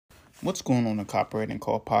What's going on the Copywriting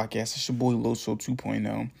Call podcast? It's your boy Loso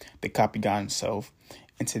 2.0, the copy guy himself.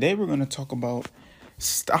 And today we're going to talk about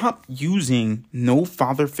stop using no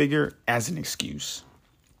father figure as an excuse.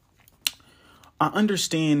 I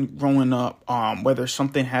understand growing up, whether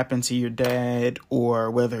something happened to your dad or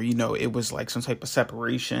whether, it was like some type of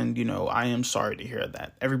separation, I am sorry to hear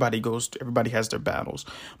that. Everybody has their battles,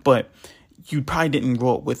 but you probably didn't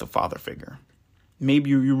grow up with a father figure.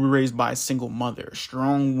 Maybe you were raised by a single mother, a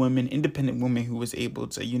strong woman, independent woman who was able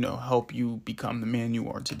to, help you become the man you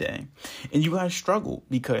are today. And you guys struggle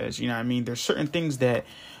because, there's certain things that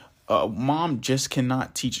a mom just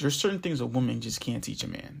cannot teach. There's certain things a woman just can't teach a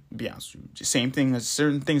man, to be honest with you. Same thing as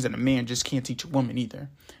certain things that a man just can't teach a woman either.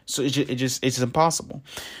 So it's impossible.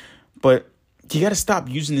 But you got to stop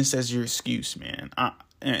using this as your excuse, man.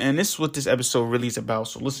 And this is what this episode really is about.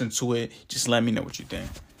 So listen to it. Just let me know what you think.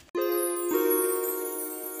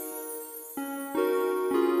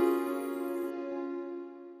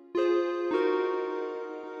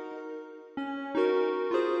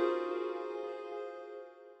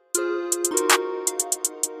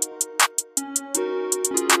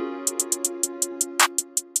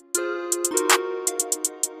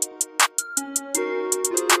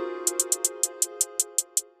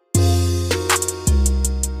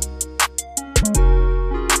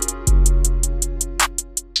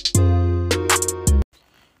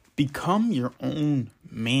 Become your own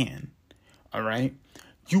man, all right?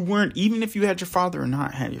 Even if you had your father or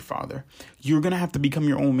not had your father, you're going to have to become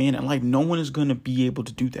your own man. And like, no one is going to be able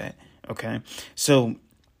to do that, okay? So,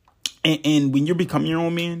 and when you're becoming your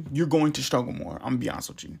own man, you're going to struggle more. I'm going to be honest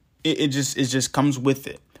with you. It just comes with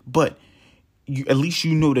it. But at least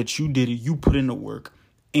you know that you did it. You put in the work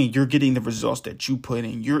and you're getting the results that you put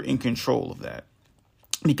in. You're in control of that.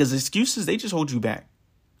 Because excuses, they just hold you back.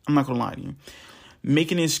 I'm not going to lie to you.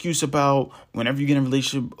 Making an excuse about whenever you get in a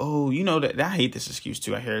relationship, that I hate this excuse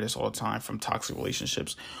too. I hear this all the time from toxic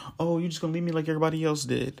relationships. Oh, you're just going to leave me like everybody else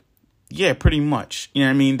did. Yeah, pretty much. You know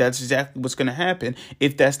what I mean? That's exactly what's going to happen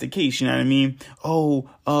if that's the case. You know what I mean?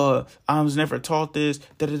 I was never taught this.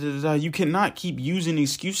 You cannot keep using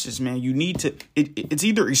excuses, man. You need to, it's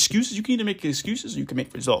either excuses. You can either make excuses or you can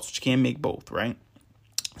make results. But you can't make both, right?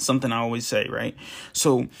 Something I always say, right?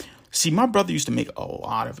 So, see, my brother used to make a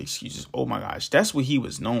lot of excuses. Oh my gosh, that's what he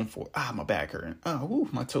was known for. My back hurting.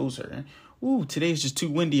 My toes hurting. Today's just too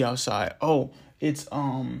windy outside. It's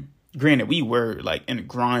granted, we were like in a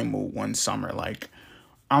grind mode one summer. Like,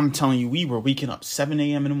 I'm telling you, we were waking up 7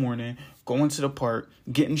 a.m. in the morning, going to the park,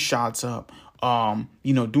 getting shots up,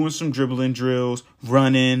 doing some dribbling drills,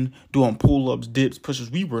 running, doing pull-ups, dips, pushes.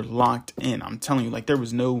 We were locked in. I'm telling you, like there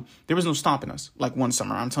was no stopping us. Like one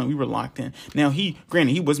summer, I'm telling you, we were locked in. Now he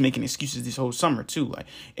was making excuses this whole summer too. Like,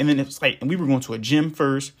 and then it's like, and we were going to a gym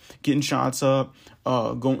first, getting shots up,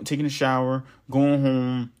 taking a shower, going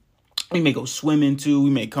home. We may go swimming too. We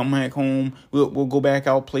may come back home. We'll go back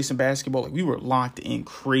out, play some basketball. Like we were locked in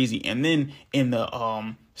crazy. And then in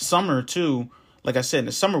the summer too, like I said, in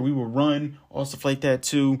the summer, we would run, all stuff like that,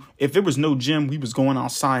 too. If there was no gym, we was going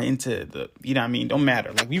outside into the, don't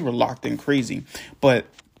matter. Like, we were locked in crazy. But,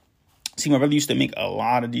 see, my brother used to make a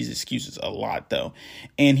lot of these excuses, a lot, though.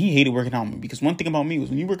 And he hated working out with me. Because one thing about me was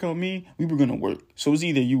when you work out with me, we were going to work. So, it was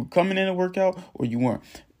either you were coming in to work out or you weren't.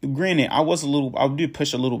 Granted, I did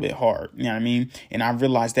push a little bit hard, you know what I mean? And I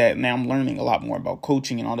realized that now I'm learning a lot more about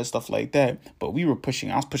coaching and all this stuff like that. But I was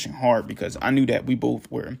pushing hard because I knew that we both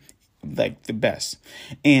were like the best.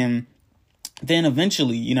 And then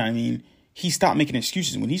eventually, he stopped making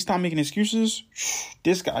excuses. When he stopped making excuses,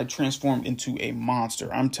 this guy transformed into a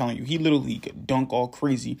monster. I'm telling you, he literally could dunk all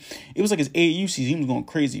crazy. It was like his AAU season. He was going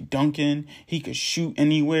crazy dunking. He could shoot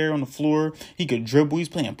anywhere on the floor. He could dribble. He's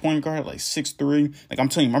playing point guard like 6'3". Like I'm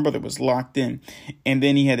telling you, my brother was locked in. And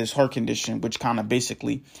then he had this heart condition, which kind of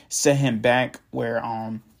basically set him back where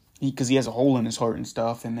because he has a hole in his heart and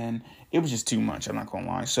stuff. And then it was just too much. I'm not going to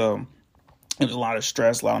lie. So it was a lot of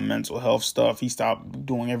stress, a lot of mental health stuff. He stopped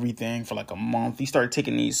doing everything for like a month. He started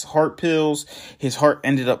taking these heart pills. His heart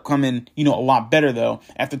ended up coming, a lot better though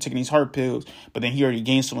after taking these heart pills. But then he already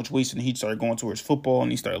gained so much weight and he started going towards football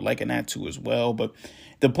and he started liking that too as well. But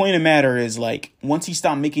the point of the matter is like once he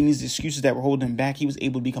stopped making these excuses that were holding him back, he was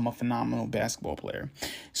able to become a phenomenal basketball player.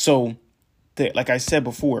 So like I said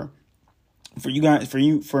before, for you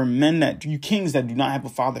kings that do not have a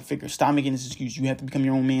father figure, stop making this excuse. You have to become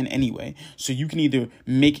your own man anyway. So you can either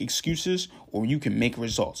make excuses or you can make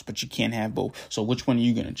results, but you can't have both. So which one are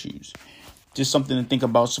you going to choose? Just something to think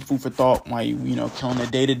about, some food for thought while you, killing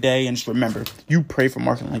it day to day. And just remember, you pray for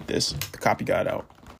marketing like this. The Copy God out.